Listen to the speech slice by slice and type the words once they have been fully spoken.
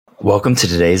Welcome to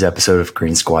today's episode of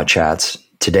Green Squad Chats.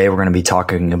 Today we're going to be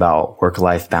talking about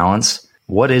work-life balance.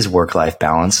 What is work-life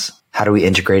balance? How do we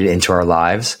integrate it into our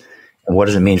lives? And what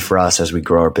does it mean for us as we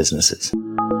grow our businesses?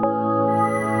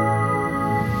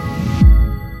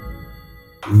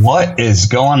 What is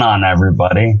going on,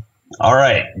 everybody? All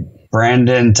right,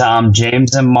 Brandon, Tom,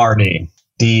 James, and Marty.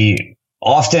 The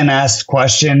often asked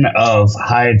question of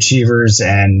high achievers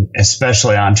and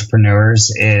especially entrepreneurs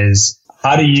is,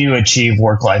 how do you achieve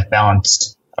work-life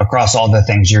balance across all the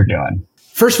things you're doing?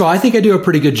 First of all, I think I do a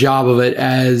pretty good job of it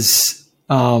as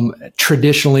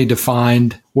traditionally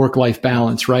defined work-life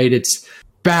balance, right? It's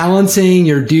balancing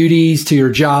your duties to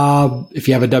your job, if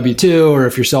you have a W-2 or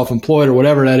if you're self-employed or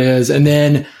whatever that is. And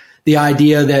then the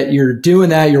idea that you're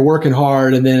doing that, you're working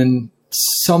hard, and then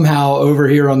somehow over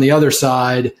here on the other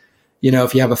side, you know,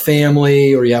 if you have a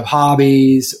family or you have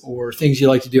hobbies or things you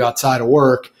like to do outside of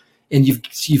work, and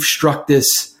you've struck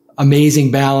this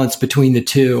amazing balance between the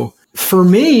two. For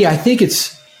me, I think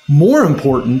it's more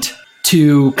important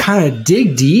to kind of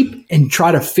dig deep and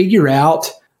try to figure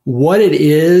out what it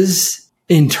is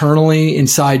internally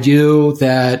inside you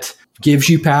that gives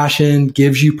you passion,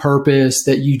 gives you purpose,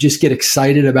 that you just get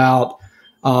excited about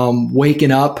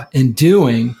waking up and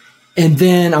doing. And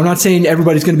then I'm not saying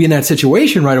everybody's going to be in that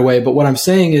situation right away, but what I'm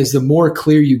saying is the more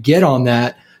clear you get on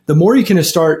that, the more you can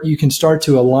start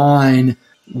to align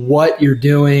what you're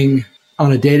doing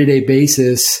on a day-to-day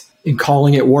basis and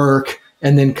calling it work,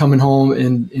 and then coming home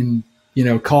and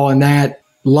calling that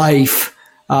life.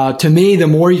 To me, the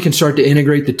more you can start to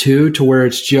integrate the two to where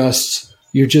it's just,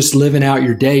 you're just living out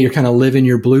your day. You're kind of living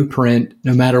your blueprint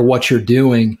no matter what you're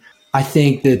doing. I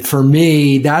think that for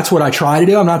me, that's what I try to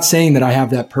do. I'm not saying that I have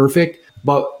that perfect,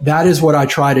 but that is what I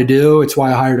try to do. It's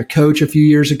why I hired a coach a few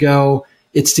years ago.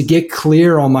 It's to get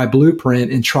clear on my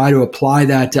blueprint and try to apply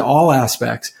that to all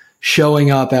aspects, showing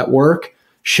up at work,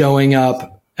 showing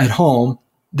up at home,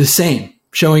 the same,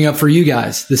 showing up for you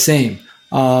guys, the same,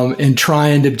 and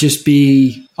trying to just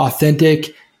be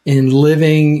authentic and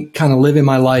living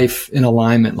my life in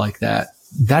alignment like that.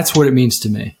 That's what it means to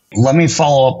me. Let me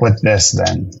follow up with this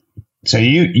then. So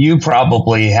you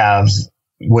probably have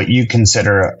what you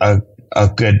consider a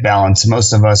good balance.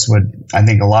 Most of us I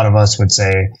think a lot of us would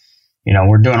say, you know,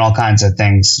 we're doing all kinds of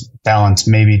things. Balance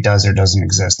maybe does or doesn't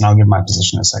exist. And I'll give my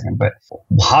position in a second. But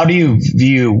how do you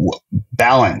view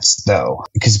balance, though?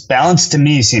 Because balance to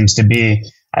me seems to be,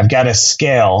 I've got a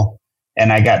scale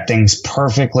and I got things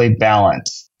perfectly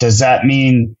balanced. Does that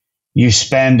mean you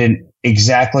spend an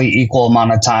exactly equal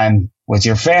amount of time with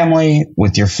your family,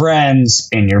 with your friends,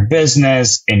 in your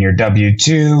business, in your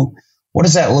W-2? What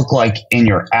does that look like in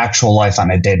your actual life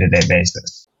on a day-to-day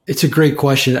basis? It's a great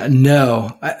question.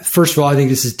 No. First of all, I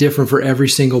think this is different for every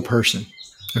single person.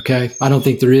 Okay. I don't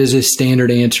think there is a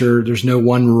standard answer. There's no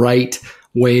one right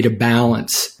way to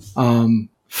balance.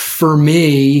 For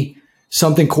me,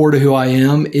 something core to who I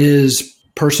am is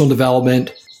personal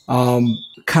development,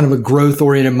 kind of a growth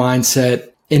oriented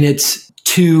mindset. And it's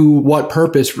to what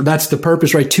purpose? That's the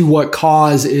purpose, right? To what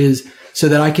cause is so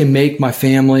that I can make my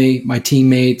family, my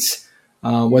teammates,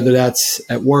 whether that's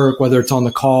at work, whether it's on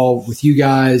the call with you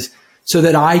guys, so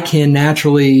that I can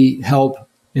naturally help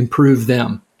improve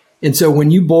them. And so when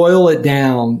you boil it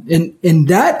down, and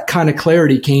that kind of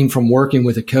clarity came from working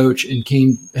with a coach and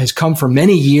has come from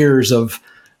many years of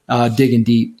digging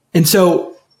deep. And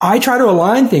so I try to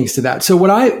align things to that. So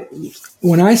when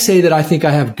I say that I think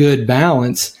I have good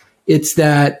balance, it's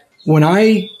that when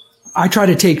I try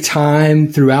to take time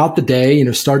throughout the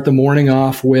day, start the morning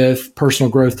off with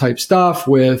personal growth type stuff,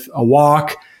 with a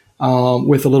walk,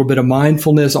 with a little bit of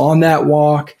mindfulness on that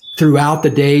walk, throughout the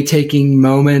day, taking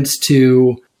moments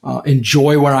to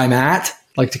enjoy where I'm at,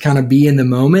 like to kind of be in the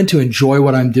moment, to enjoy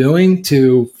what I'm doing,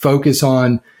 to focus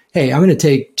on, hey, I'm going to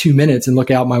take 2 minutes and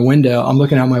look out my window. I'm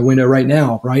looking out my window right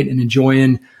now, right? And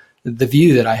enjoying the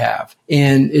view that I have.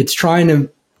 And it's trying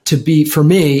to be, for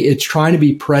me, it's trying to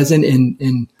be present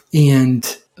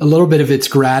and a little bit of it's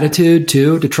gratitude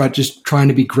too, trying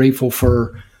to be grateful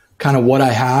for kind of what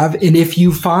I have. And if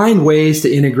you find ways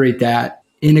to integrate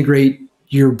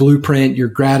your blueprint, your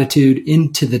gratitude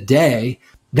into the day,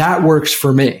 that works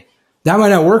for me. That might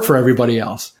not work for everybody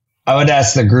else. I would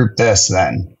ask the group this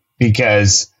then,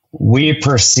 because we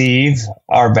perceive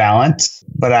our balance,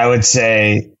 but I would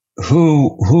say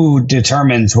who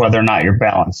determines whether or not you're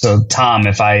balanced? So Tom,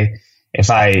 if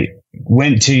I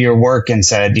went to your work and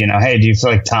said, hey, do you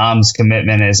feel like Tom's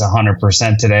commitment is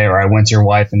 100% today? Or I went to your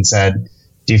wife and said,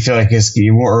 do you feel like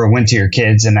or went to your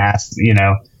kids and asked,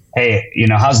 hey,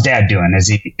 how's dad doing? Is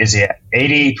he at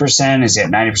 80%? Is he at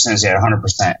 90%? Is he at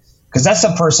 100%? Because that's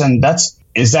the person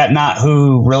is that not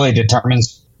who really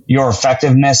determines your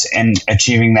effectiveness in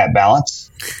achieving that balance?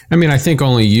 I mean, I think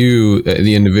only you,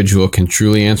 the individual, can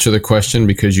truly answer the question,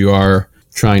 because you are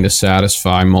trying to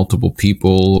satisfy multiple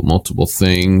people, multiple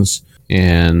things.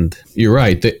 And you're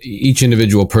right, that each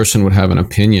individual person would have an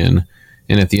opinion.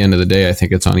 And at the end of the day, I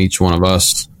think it's on each one of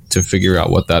us to figure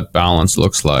out what that balance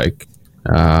looks like.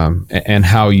 And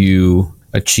how you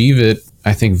achieve it,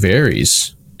 I think,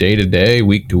 varies day to day,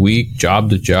 week to week, job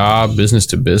to job, business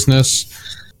to business.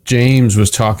 James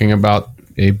was talking about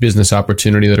a business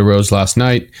opportunity that arose last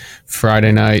night,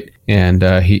 Friday night, and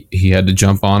he had to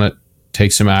jump on it,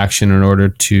 take some action in order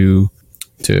to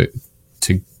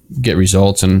get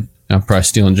results. And I'm probably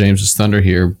stealing James's thunder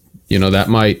here. You know, that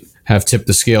might have tipped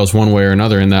the scales one way or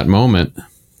another in that moment.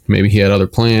 Maybe he had other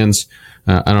plans.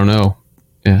 I don't know.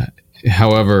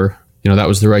 However, you know, that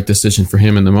was the right decision for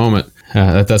him in the moment.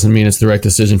 That doesn't mean it's the right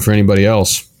decision for anybody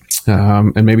else.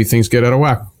 And maybe things get out of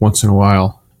whack once in a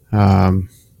while.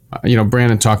 You know,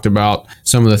 Brandon talked about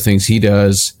some of the things he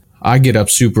does. I get up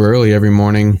super early every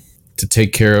morning to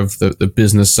take care of the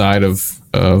business side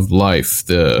of life,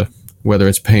 whether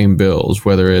it's paying bills,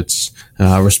 whether it's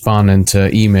responding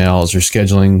to emails or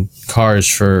scheduling cars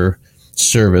for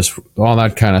service, all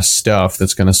that kind of stuff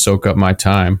that's going to soak up my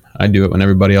time. I do it when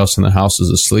everybody else in the house is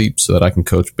asleep so that I can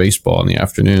coach baseball in the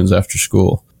afternoons after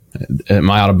school.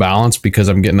 Am I out of balance because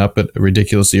I'm getting up at a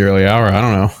ridiculously early hour? I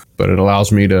don't know, but it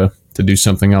allows me to do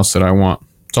something else that I want.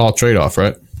 It's all a trade-off,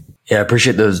 right? Yeah, I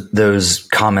appreciate those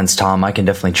comments, Tom. I can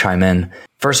definitely chime in.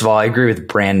 First of all, I agree with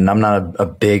Brandon. I'm not a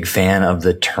big fan of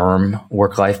the term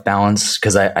work-life balance,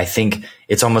 because I think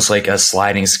it's almost like a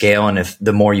sliding scale. And if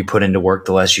the more you put into work,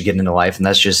 the less you get into life. And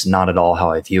that's just not at all how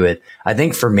I view it. I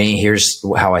think for me, here's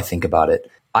how I think about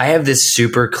it. I have this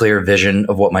super clear vision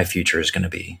of what my future is going to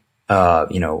be.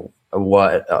 You know,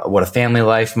 what a family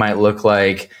life might look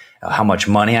like, how much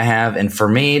money I have. And for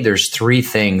me, there's three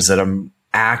things that I'm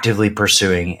actively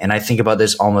pursuing. And I think about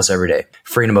this almost every day: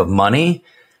 freedom of money,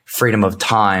 freedom of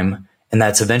time, and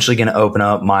that's eventually going to open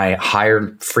up my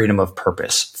higher freedom of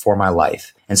purpose for my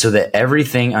life. And so that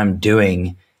everything I'm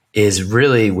doing is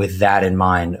really with that in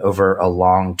mind over a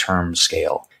long-term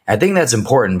scale. I think that's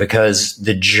important because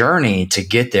the journey to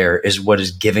get there is what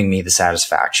is giving me the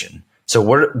satisfaction. So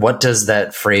what does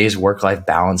that phrase work-life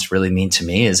balance really mean to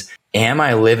me is, am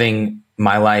I living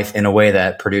my life in a way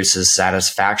that produces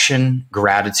satisfaction,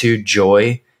 gratitude,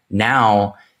 joy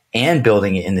now, and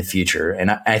building it in the future?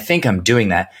 And I think I'm doing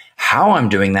that. How I'm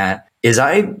doing that is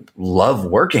I love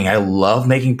working. I love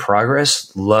making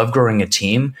progress, love growing a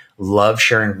team, love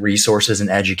sharing resources and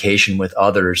education with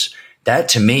others. That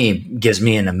to me gives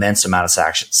me an immense amount of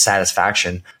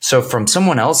satisfaction. So from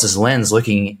someone else's lens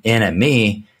looking in at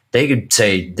me, they could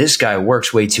say, this guy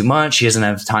works way too much. He doesn't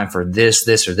have time for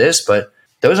this, or this, but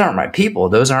those aren't my people.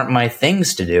 Those aren't my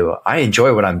things to do. I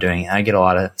enjoy what I'm doing, and I get a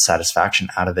lot of satisfaction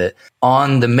out of it.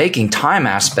 On the making time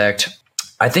aspect,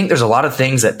 I think there's a lot of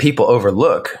things that people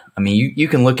overlook. I mean, you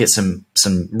can look at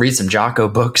read some Jocko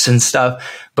books and stuff,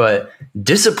 but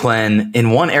discipline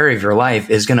in one area of your life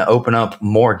is going to open up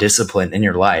more discipline in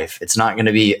your life. It's not going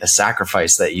to be a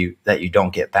sacrifice that you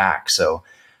don't get back. So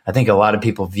I think a lot of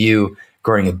people view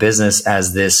growing a business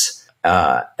as this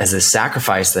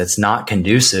sacrifice that's not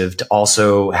conducive to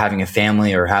also having a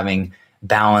family or having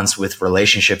balance with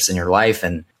relationships in your life.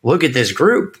 And look at this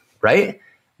group, right?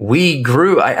 We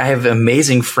grew. I have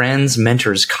amazing friends,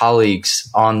 mentors, colleagues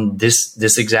on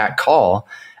this exact call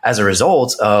as a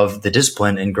result of the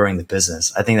discipline in growing the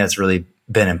business. I think that's really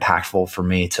been impactful for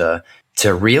me to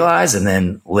realize and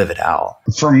then live it out.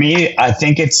 For me, I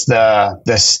think it's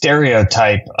the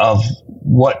stereotype of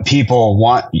what people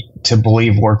want to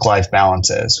believe work-life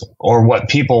balance is, or what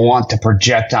people want to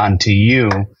project onto you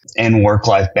in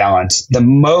work-life balance. The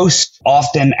most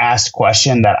often asked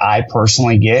question that I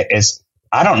personally get is,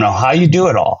 I don't know how you do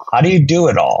it all. How do you do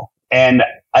it all? And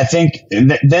I think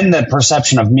then the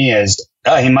perception of me is,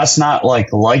 oh, he must not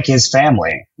like his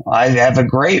family. I have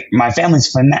my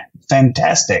family's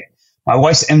fantastic. My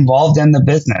wife's involved in the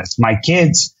business. My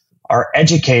kids are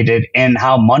educated in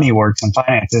how money works and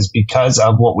finances because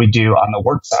of what we do on the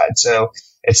work side. So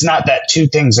it's not that two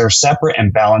things are separate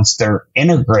and balanced. They're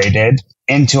integrated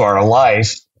into our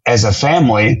life as a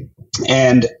family.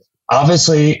 And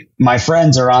obviously, my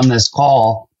friends are on this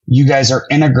call. You guys are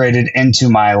integrated into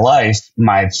my life,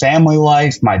 my family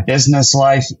life, my business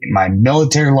life, my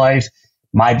military life,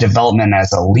 my development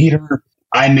as a leader.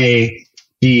 I may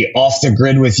be off the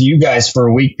grid with you guys for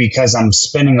a week because I'm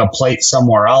spinning a plate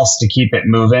somewhere else to keep it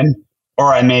moving.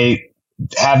 Or I may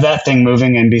have that thing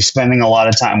moving and be spending a lot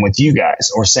of time with you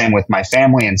guys, or same with my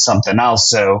family and something else.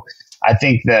 So I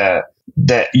think the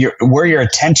where your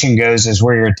attention goes is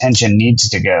where your attention needs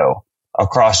to go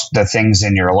across the things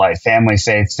in your life, family,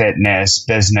 faith, fitness,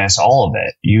 business, all of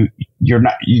it.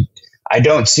 I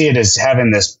don't see it as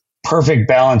having this perfect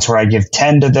balance where I give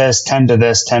 10 to this, 10 to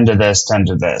this, 10 to this, 10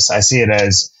 to this. I see it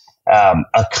as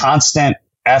a constant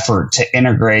effort to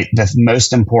integrate the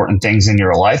most important things in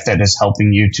your life that is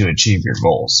helping you to achieve your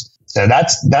goals. So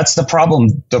that's the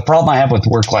problem. The problem I have with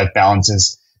work-life balance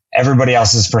is everybody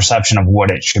else's perception of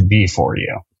what it should be for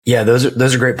you. Yeah, those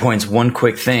are great points. One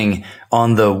quick thing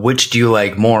on the which do you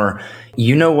like more?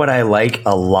 You know what I like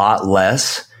a lot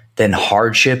less than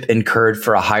hardship incurred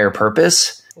for a higher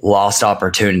purpose? Lost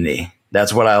opportunity.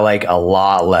 That's what I like a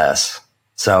lot less.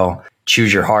 So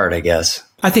choose your heart, I guess.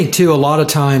 I think too, a lot of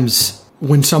times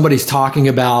when somebody's talking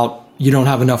about you don't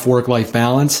have enough work-life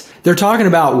balance, they're talking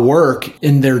about work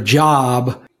in their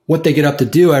job. What they get up to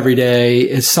do every day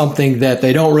is something that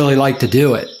they don't really like to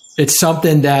do it. It's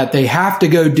something that they have to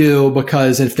go do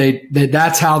because if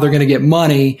that's how they're going to get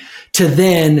money to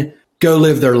then go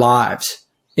live their lives.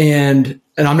 And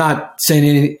I'm not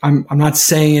saying I'm not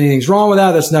saying anything's wrong with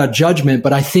that. That's not a judgment,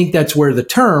 but I think that's where the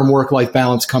term work-life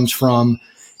balance comes from.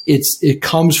 It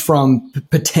comes from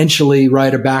potentially,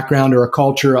 right, a background or a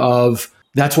culture of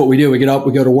that's what we do. We get up,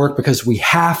 we go to work because we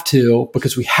have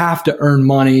to earn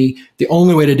money. The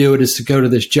only way to do it is to go to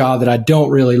this job that I don't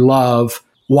really love.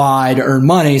 Why? To earn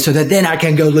money so that then I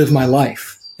can go live my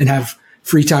life and have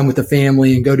free time with the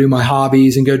family and go do my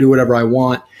hobbies and go do whatever I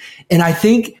want. And I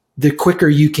think the quicker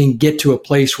you can get to a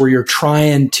place where you're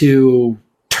trying to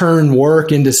turn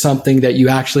work into something that you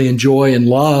actually enjoy and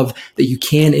love, that you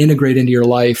can integrate into your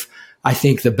life, I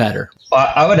think the better.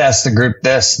 I would ask the group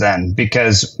this then,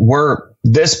 because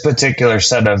this particular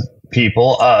set of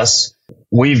people, us,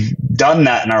 we've done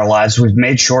that in our lives. We've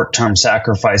made short-term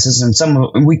sacrifices,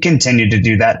 and we continue to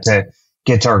do that to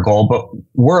get to our goal. But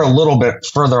we're a little bit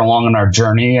further along in our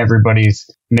journey. Everybody's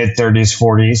mid-30s,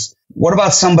 40s. What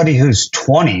about somebody who's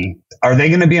 20? Are they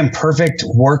going to be in perfect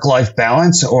work-life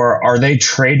balance, or are they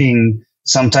trading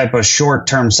some type of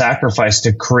short-term sacrifice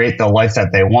to create the life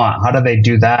that they want? How do they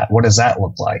do that? What does that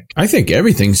look like? I think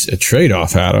everything's a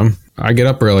trade-off, Adam. I get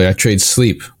up early. I trade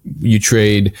sleep. You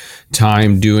trade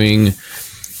time doing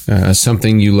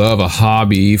something you love, a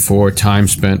hobby, for time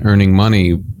spent earning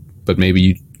money, but maybe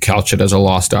you couch it as a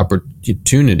lost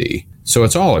opportunity. So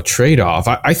it's all a trade-off.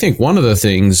 I think one of the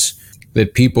things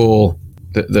that people,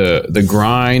 the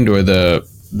grind or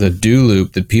the do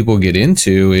loop that people get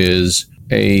into is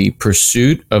a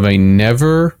pursuit of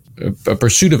a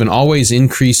pursuit of an always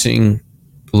increasing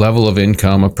level of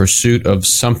income, a pursuit of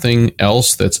something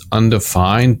else that's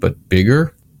undefined but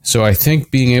bigger. So I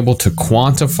think being able to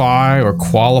quantify or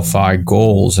qualify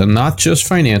goals, and not just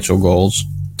financial goals,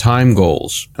 time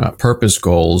goals, purpose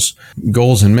goals,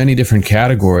 goals in many different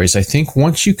categories. I think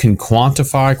once you can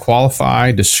quantify,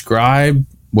 qualify, describe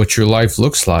what your life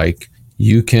looks like,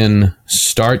 you can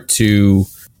start to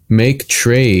make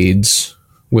trades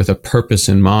with a purpose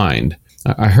in mind.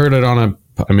 I heard it on a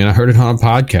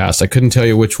podcast. I couldn't tell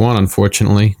you which one,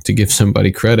 unfortunately, to give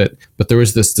somebody credit, but there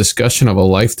was this discussion of a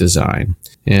life design,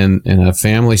 and a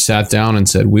family sat down and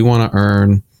said, we want to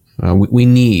earn, we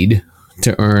need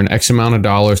to earn X amount of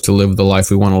dollars to live the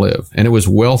life we want to live. And it was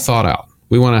well thought out.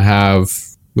 We want to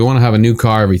have a new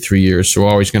car every 3 years, so we're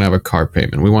always going to have a car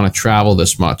payment. We want to travel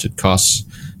this much. It costs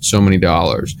so many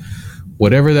dollars.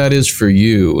 Whatever that is for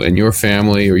you and your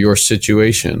family or your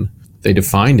situation, they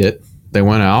defined it. They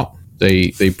went out.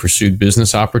 They pursued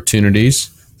business opportunities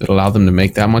that allowed them to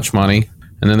make that much money.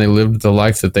 And then they lived the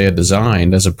life that they had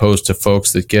designed, as opposed to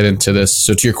folks that get into this.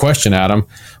 So to your question, Adam,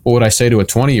 what would I say to a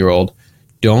 20-year-old?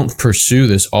 Don't pursue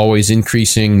this always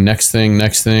increasing next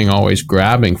thing, always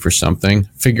grabbing for something.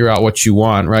 Figure out what you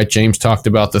want, right? James talked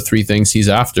about the 3 things he's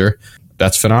after.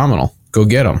 That's phenomenal. Go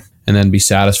get them. And then be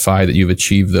satisfied that you've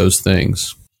achieved those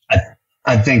things.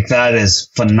 I think that is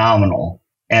phenomenal.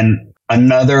 And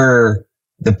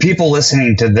the people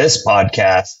listening to this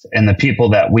podcast and the people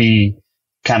that we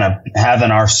kind of have in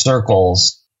our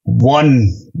circles,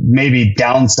 one maybe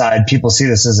downside, people see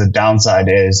this as a downside,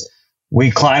 is we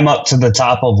climb up to the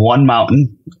top of one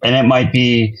mountain and it might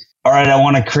be, all right, I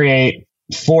want to create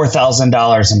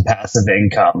 $4,000 in passive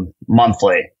income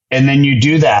monthly. And then you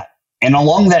do that. And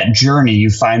along that journey, you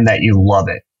find that you love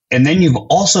it. And then you've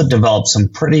also developed some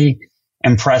pretty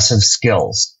impressive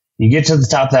skills. You get to the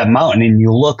top of that mountain and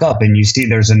you look up and you see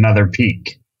there's another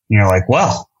peak. And you're like,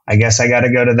 well, I guess I got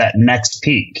to go to that next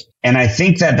peak. And I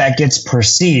think that gets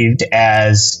perceived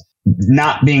as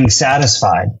not being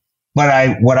satisfied.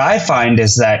 But what I find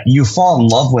is that you fall in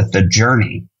love with the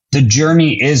journey. The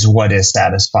journey is what is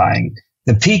satisfying.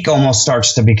 the peak almost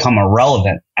starts to become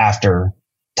irrelevant after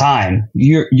time.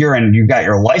 You got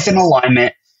your life in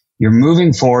alignment. You're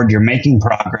moving forward. You're making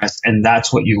progress, and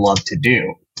that's what you love to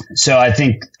do. So I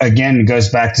think, again, it goes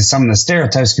back to some of the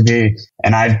stereotypes could be,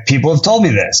 and people have told me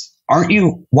this,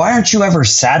 why aren't you ever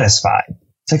satisfied?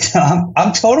 It's like,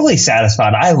 I'm totally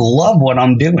satisfied. I love what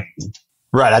I'm doing.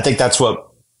 Right. I think that's what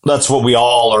we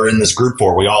all are in this group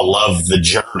for. We all love the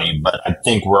journey, but I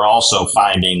think we're also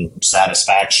finding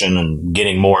satisfaction and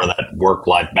getting more of that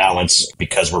work-life balance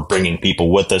because we're bringing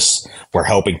people with us. We're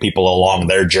helping people along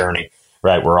their journey.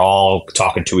 Right. We're all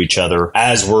talking to each other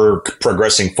as we're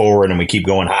progressing forward, and we keep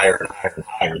going higher and higher and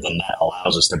higher. Then that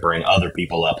allows us to bring other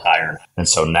people up higher. And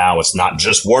so now it's not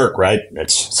just work, right?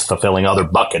 It's fulfilling other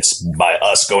buckets by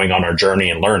us going on our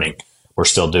journey and learning. We're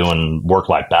still doing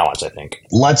work-life balance, I think.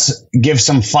 Let's give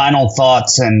some final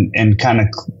thoughts and kind of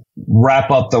wrap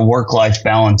up the work-life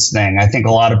balance thing. I think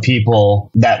a lot of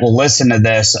people that will listen to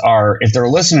this if they're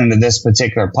listening to this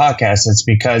particular podcast, it's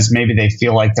because maybe they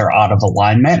feel like they're out of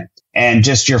alignment. And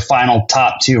just your final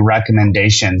top 2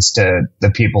 recommendations to the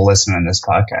people listening to this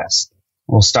podcast.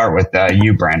 We'll start with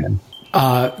you, Brandon.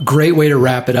 Great way to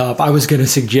wrap it up. I was going to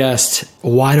suggest,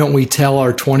 why don't we tell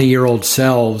our 20-year-old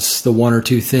selves the 1 or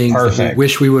 2 things that we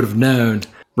wish we would have known,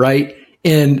 right?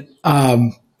 And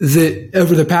over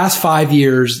the past 5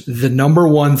 years, the number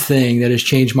one thing that has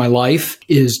changed my life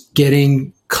is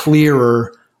getting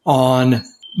clearer on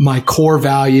my core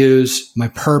values, my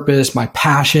purpose, my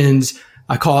passions.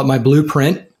 I call it my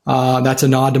blueprint. That's a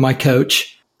nod to my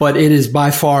coach, but it is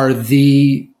by far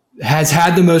has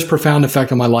had the most profound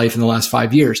effect on my life in the last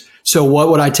 5 years. So what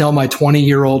would I tell my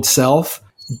 20-year-old self?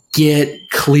 Get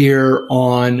clear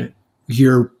on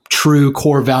your true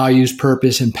core values,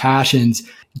 purpose, and passions.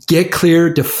 Get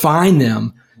clear, define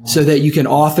them so that you can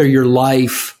author your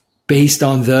life based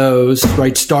on those,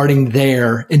 right? Starting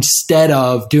there instead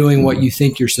of doing what you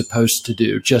think you're supposed to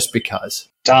do just because.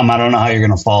 Tom, I don't know how you're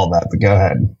going to follow that, but go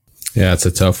ahead. Yeah, it's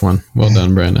a tough one. Well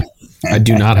done, Brandon. I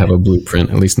do not have a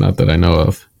blueprint, at least not that I know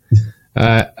of.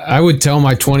 I would tell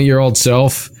my 20-year-old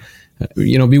self,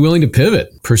 be willing to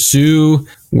pivot, pursue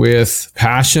with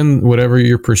passion whatever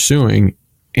you're pursuing,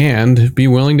 and be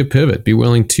willing to pivot, be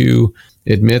willing to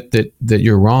admit that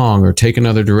you're wrong or take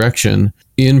another direction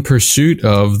in pursuit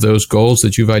of those goals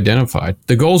that you've identified.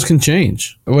 The goals can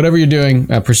change. Whatever you're doing,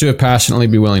 pursue it passionately,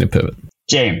 be willing to pivot.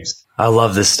 James. I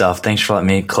love this stuff. Thanks for letting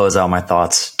me close out my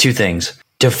thoughts. 2 things.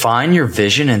 Define your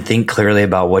vision and think clearly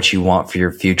about what you want for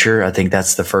your future. I think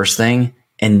that's the first thing.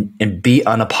 And be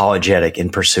unapologetic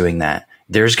in pursuing that.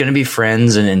 There's going to be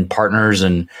friends and partners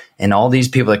and all these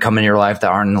people that come in your life that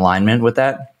aren't in alignment with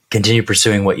that. Continue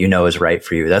pursuing what you know is right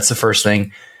for you. That's the first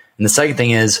thing. And the second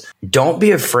thing is, don't be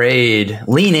afraid.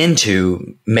 Lean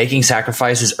into making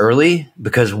sacrifices early,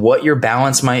 because what your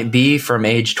balance might be from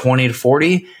age 20 to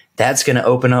 40, that's going to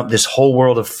open up this whole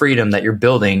world of freedom that you're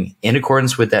building in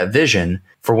accordance with that vision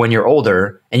for when you're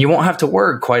older, and you won't have to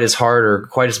work quite as hard or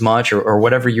quite as much or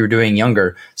whatever you were doing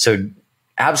younger. So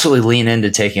absolutely lean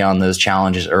into taking on those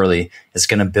challenges early. It's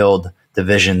going to build the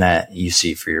vision that you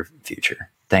see for your future.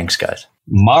 Thanks, guys.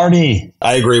 Marty.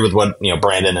 I agree with what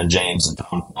Brandon and James and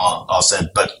Tom all said,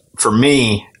 but for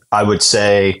me, I would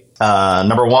say,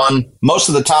 number one, most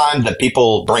of the time that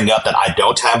people bring up that I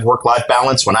don't have work-life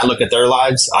balance, when I look at their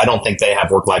lives, I don't think they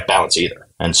have work-life balance either.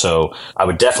 And so I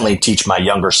would definitely teach my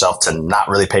younger self to not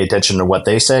really pay attention to what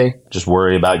they say. Just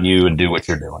worry about you and do what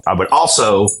you're doing. I would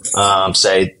also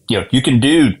say, you can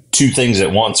do 2 things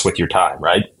at once with your time,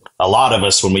 right? A lot of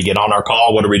us, when we get on our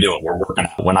call, what are we doing? We're working.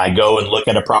 When I go and look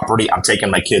at a property, I'm taking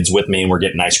my kids with me and we're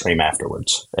getting ice cream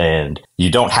afterwards. And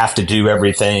you don't have to do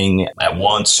everything at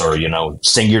once or,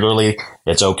 singularly.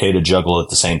 It's okay to juggle at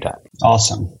the same time.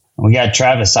 Awesome. We got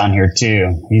Travis on here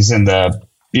too. He's in the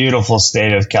beautiful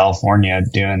state of California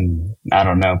doing, I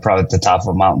don't know, probably at the top of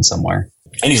a mountain somewhere.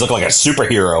 And he's looking like a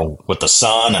superhero with the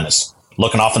sun and is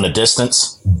looking off in the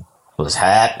distance with his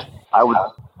hat. I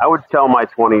would tell my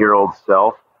 20-year-old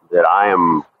self that I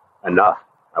am enough.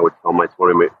 I would tell my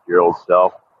 20-year-old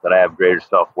self that I have greater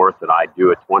self-worth than I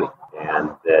do at 20, and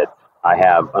that I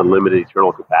have unlimited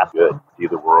eternal capacity to see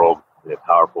the world in a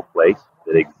powerful place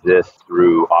that exists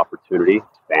through opportunity,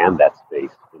 expand that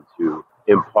space, and to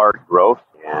impart growth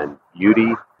and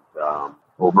beauty,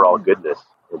 overall goodness,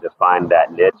 and to find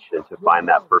that niche and to find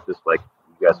that purpose like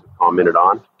you guys have commented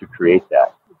on, to create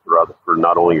that for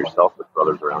not only yourself, but for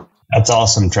others around you. That's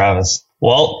awesome, Travis.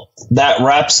 Well, that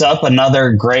wraps up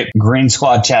another great Green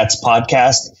Squad Chats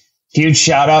podcast. Huge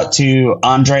shout out to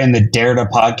Andre and the Dare to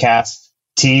Podcast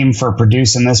team for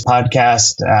producing this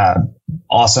podcast.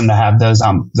 Awesome to have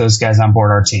those guys on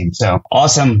board our team. So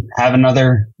awesome. Have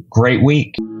another great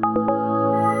week.